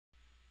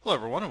Hello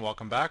everyone and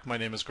welcome back. My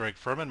name is Greg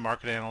Furman,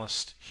 market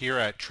analyst here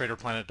at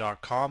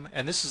TraderPlanet.com,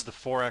 and this is the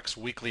Forex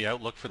weekly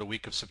outlook for the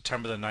week of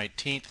September the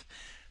 19th,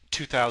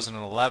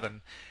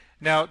 2011.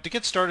 Now, to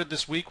get started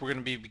this week, we're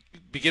going to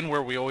begin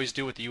where we always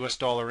do with the US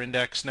dollar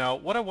index. Now,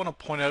 what I want to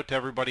point out to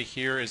everybody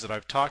here is that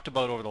I've talked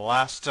about over the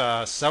last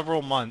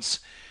several months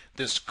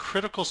this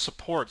critical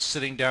support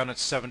sitting down at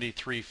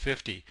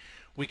 73.50.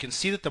 We can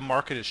see that the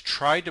market has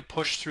tried to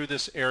push through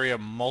this area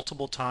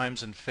multiple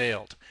times and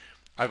failed.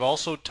 I've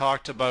also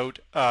talked about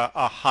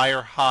a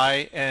higher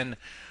high and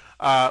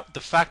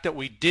the fact that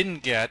we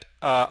didn't get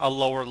a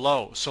lower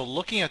low. So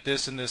looking at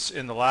this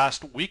in the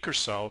last week or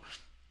so,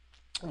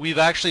 we've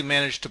actually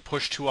managed to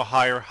push to a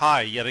higher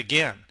high yet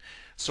again.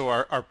 So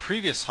our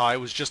previous high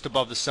was just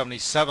above the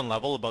 77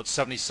 level, about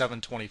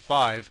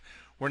 77.25.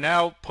 We're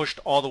now pushed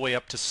all the way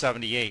up to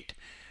 78.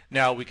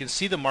 Now we can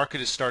see the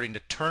market is starting to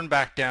turn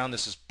back down.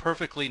 This is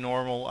perfectly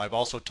normal. I've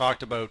also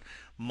talked about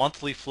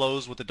monthly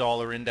flows with the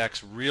dollar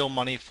index, real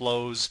money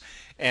flows,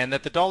 and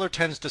that the dollar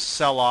tends to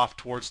sell off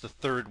towards the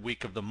third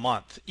week of the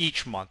month,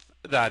 each month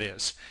that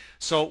is.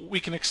 So we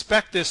can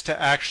expect this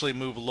to actually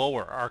move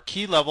lower. Our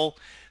key level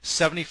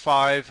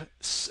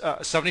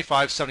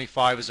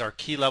 75.75 is our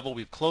key level.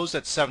 We've closed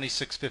at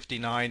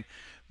 76.59,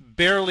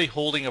 barely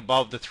holding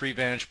above the 3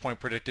 vantage point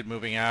predicted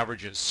moving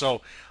averages.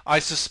 So I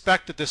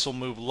suspect that this will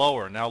move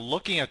lower. Now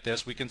looking at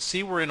this, we can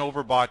see we're in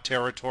overbought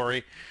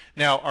territory.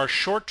 Now our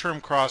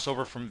short-term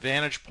crossover from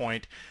vantage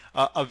point,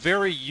 a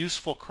very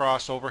useful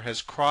crossover,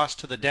 has crossed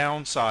to the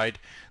downside.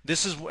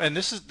 This is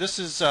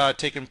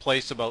taken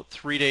place about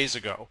 3 days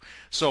ago.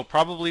 So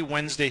probably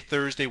Wednesday,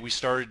 Thursday, we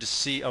started to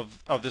see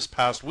of this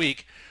past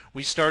week,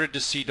 we started to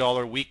see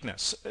dollar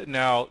weakness.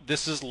 Now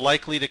this is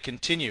likely to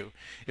continue.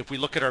 If we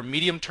look at our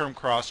medium-term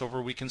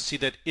crossover, we can see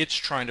that it's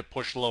trying to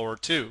push lower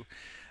too.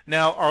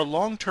 Now our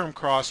long-term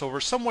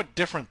crossover, somewhat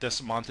different this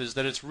month, is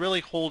that it's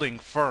really holding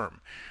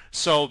firm.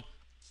 So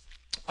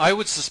I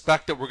would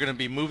suspect that we're going to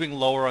be moving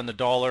lower on the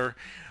dollar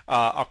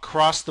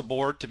across the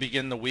board to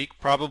begin the week,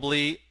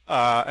 probably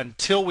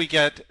until we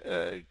get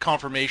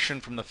confirmation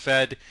from the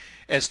Fed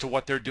as to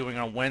what they're doing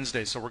on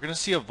Wednesday. So we're going to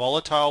see a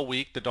volatile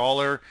week. The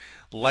dollar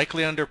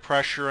likely under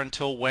pressure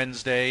until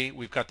Wednesday.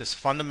 We've got this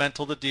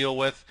fundamental to deal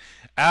with.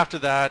 After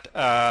that,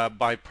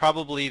 by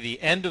probably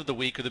the end of the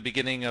week or the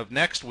beginning of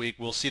next week,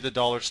 we'll see the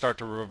dollar start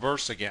to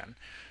reverse again.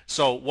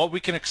 So what we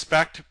can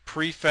expect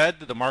pre-Fed,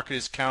 the market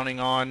is counting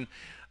on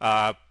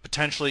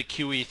potentially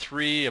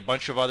QE3, a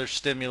bunch of other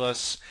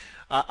stimulus.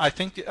 I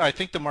think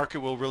the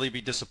market will really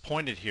be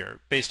disappointed here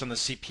based on the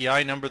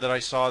CPI number that I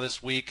saw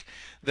this week,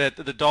 that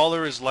the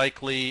dollar is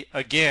likely,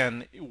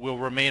 again, will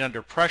remain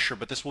under pressure,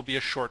 but this will be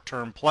a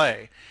short-term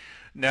play.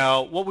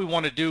 Now, what we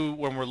want to do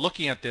when we're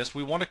looking at this,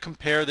 we want to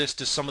compare this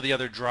to some of the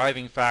other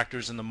driving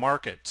factors in the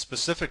market.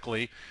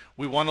 Specifically,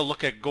 we want to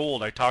look at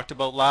gold. I talked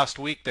about last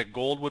week that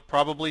gold would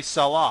probably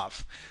sell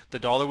off. The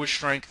dollar would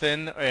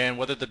strengthen, and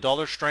whether the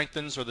dollar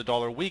strengthens or the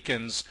dollar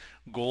weakens,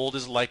 gold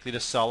is likely to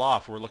sell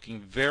off. We're looking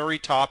very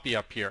toppy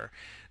up here.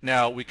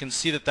 Now, we can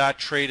see that that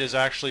trade has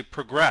actually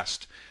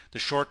progressed. The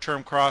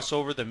short-term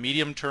crossover, the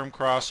medium-term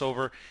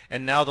crossover,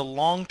 and now the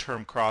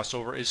long-term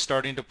crossover is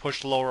starting to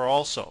push lower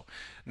also.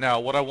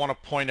 Now, what I want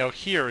to point out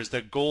here is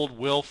that gold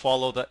will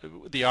follow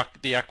the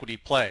equity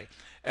play.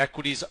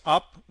 Equities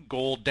up,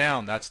 gold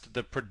down. That's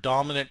the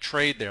predominant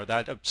trade there.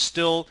 That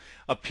still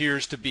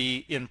appears to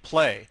be in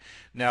play.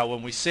 Now,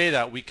 when we say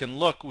that, we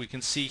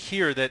can see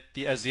here that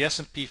as the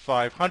S&P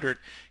 500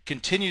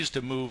 continues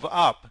to move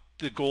up,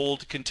 the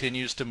gold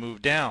continues to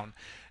move down.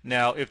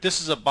 Now, if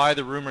this is a buy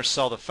the rumor,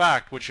 sell the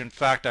fact, which in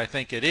fact I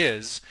think it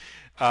is,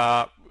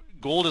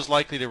 gold is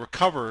likely to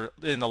recover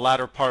in the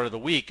latter part of the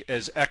week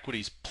as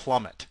equities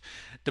plummet.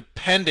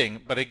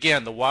 But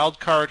again, the wild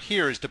card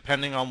here is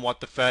depending on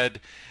what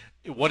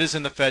is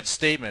in the Fed's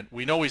statement.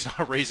 We know he's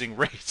not raising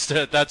rates.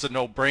 That's a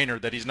no-brainer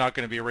that he's not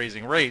going to be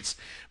raising rates.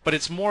 But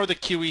it's more the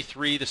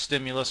QE3, the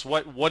stimulus.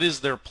 What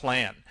is their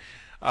plan?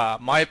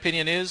 My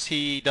opinion is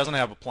he doesn't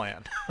have a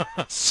plan.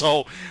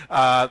 So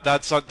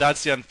that's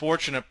the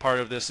unfortunate part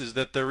of this, is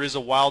that there is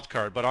a wild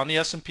card. But on the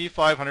S&P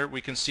 500,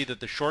 we can see that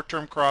the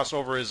short-term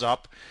crossover is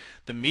up.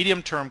 The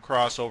medium-term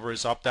crossover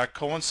is up. That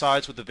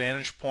coincides with the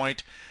vantage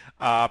point,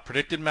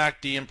 predicted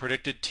MACD and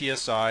predicted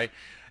TSI.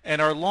 And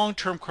our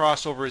long-term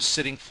crossover is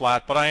sitting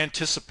flat, but I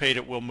anticipate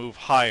it will move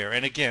higher.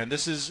 And again,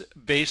 this is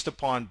based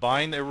upon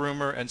buying the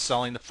rumor and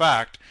selling the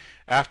fact.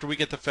 After we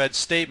get the Fed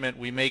statement,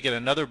 we may get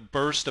another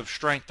burst of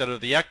strength out of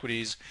the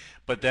equities,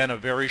 but then a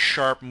very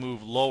sharp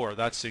move lower.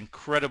 That's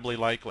incredibly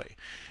likely.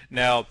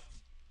 Now,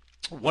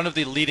 one of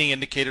the leading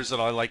indicators that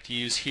I like to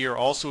use here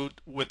also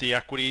with the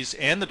equities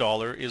and the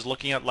dollar is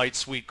looking at light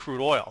sweet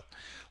crude oil.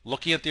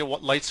 Looking at the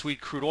light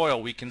sweet crude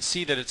oil, we can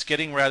see that it's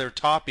getting rather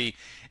toppy,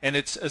 and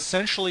it's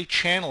essentially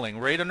channeling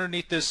right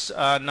underneath this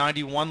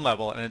 91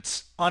 level, and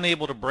it's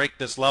unable to break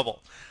this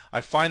level. I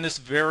find this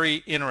very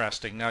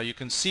interesting. Now you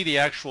can see the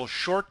actual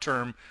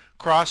short-term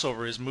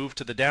crossover is moved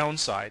to the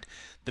downside.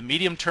 The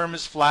medium term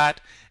is flat,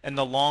 and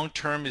the long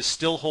term is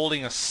still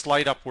holding a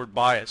slight upward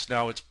bias.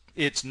 Now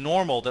it's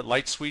normal that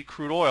light sweet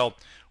crude oil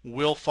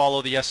will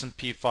follow the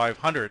S&P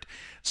 500.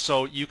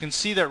 So you can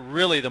see that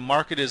really the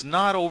market is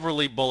not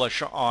overly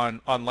bullish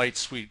on light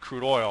sweet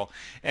crude oil,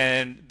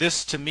 and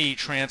this to me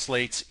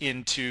translates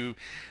into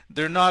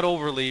they're not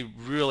overly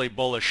really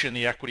bullish in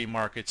the equity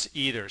markets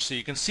either. So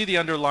you can see the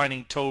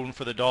underlying tone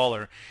for the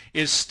dollar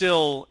is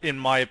still, in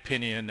my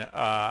opinion,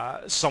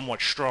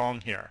 somewhat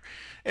strong here.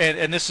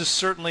 And this is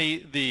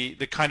certainly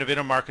the kind of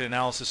intermarket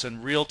analysis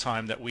in real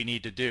time that we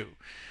need to do.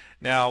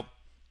 Now,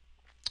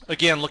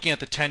 again, looking at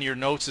the 10-year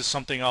notes is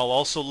something I'll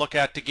also look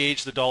at to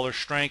gauge the dollar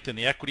strength in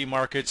the equity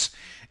markets.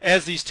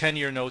 As these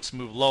 10-year notes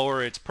move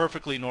lower, it's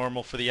perfectly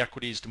normal for the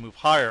equities to move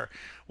higher.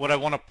 What I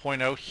want to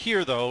point out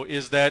here, though,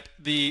 is that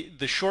the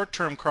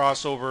short-term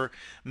crossover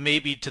may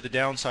be to the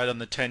downside on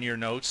the 10-year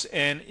notes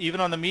and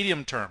even on the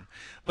medium term.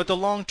 But the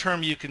long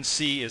term you can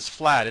see is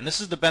flat. And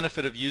this is the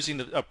benefit of using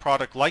a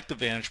product like the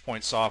Vantage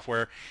Point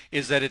software,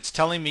 is that it's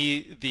telling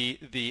me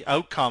the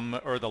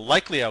outcome or the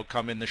likely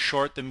outcome in the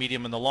short, the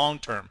medium, and the long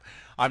term.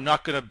 I'm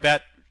not going to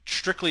bet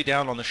strictly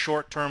down on the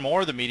short term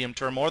or the medium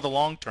term or the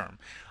long term.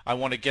 I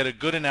want to get a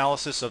good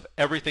analysis of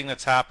everything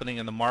that's happening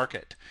in the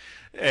market.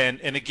 And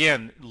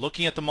again,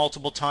 looking at the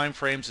multiple time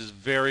frames is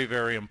very,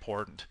 very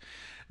important.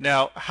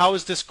 Now, how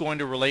is this going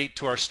to relate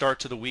to our start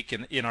to the week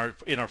in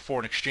our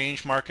foreign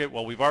exchange market?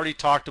 Well, we've already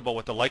talked about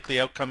what the likely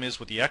outcome is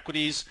with the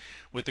equities,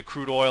 with the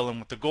crude oil, and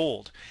with the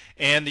gold,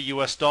 and the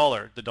US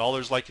dollar. The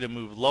dollar is likely to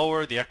move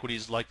lower, the equity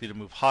is likely to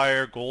move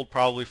higher, gold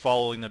probably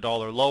following the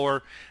dollar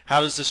lower.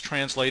 How does this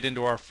translate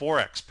into our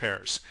Forex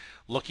pairs?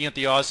 Looking at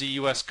the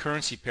Aussie-US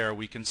currency pair,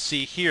 we can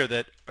see here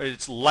that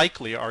it's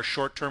likely our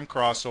short-term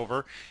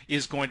crossover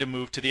is going to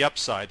move to the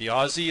upside. The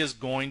Aussie is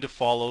going to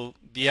follow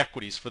the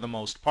equities for the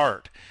most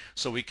part.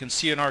 So we can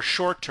see in our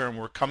short term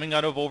we're coming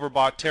out of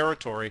overbought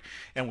territory,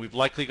 and we've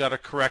likely got a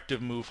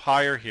corrective move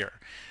higher here.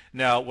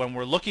 Now, when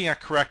we're looking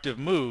at corrective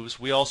moves,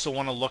 we also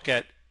want to look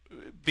at,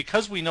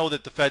 because we know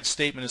that the Fed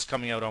statement is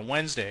coming out on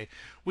Wednesday,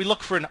 we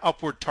look for an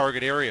upward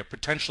target area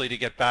potentially to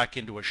get back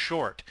into a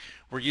short.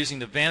 We're using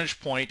the Vantage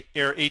Point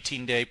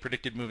 18-day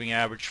predicted moving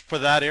average for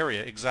that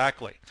area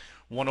exactly.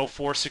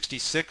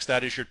 104.66,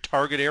 that is your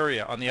target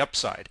area on the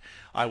upside.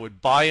 I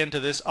would buy into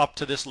this up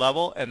to this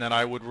level, and then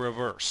I would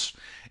reverse.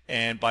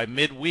 And by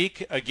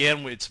midweek,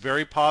 again, it's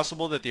very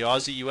possible that the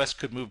Aussie-US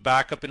could move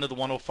back up into the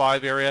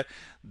 105 area.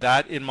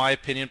 That, in my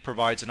opinion,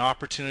 provides an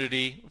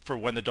opportunity for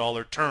when the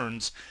dollar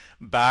turns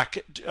back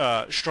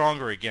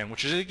stronger again,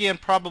 which is, again,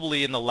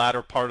 probably in the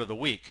latter part of the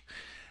week.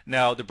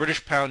 Now, the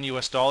British pound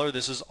US dollar,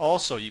 this is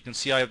also, you can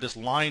see I have this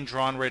line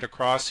drawn right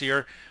across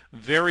here,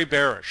 very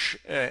bearish.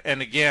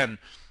 And again,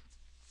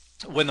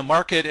 when the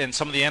market and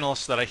some of the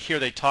analysts that I hear,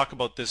 they talk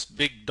about this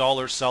big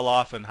dollar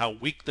sell-off and how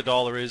weak the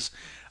dollar is.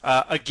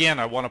 Again,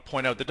 I want to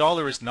point out the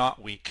dollar is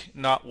not weak,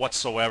 not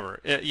whatsoever.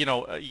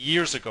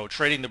 Years ago,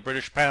 trading the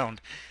British pound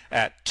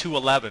at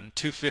 211,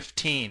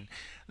 215,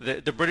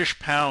 the British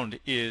pound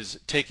is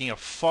taking a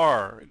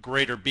far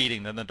greater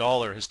beating than the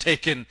dollar has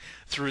taken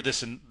through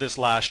this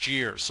last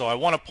year. So I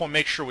want to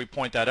make sure we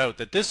point that out,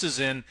 that this is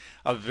in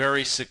a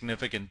very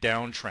significant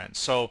downtrend.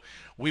 So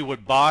we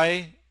would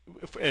buy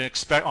and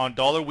expect on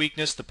dollar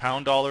weakness. The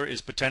pound dollar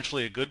is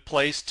potentially a good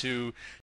place to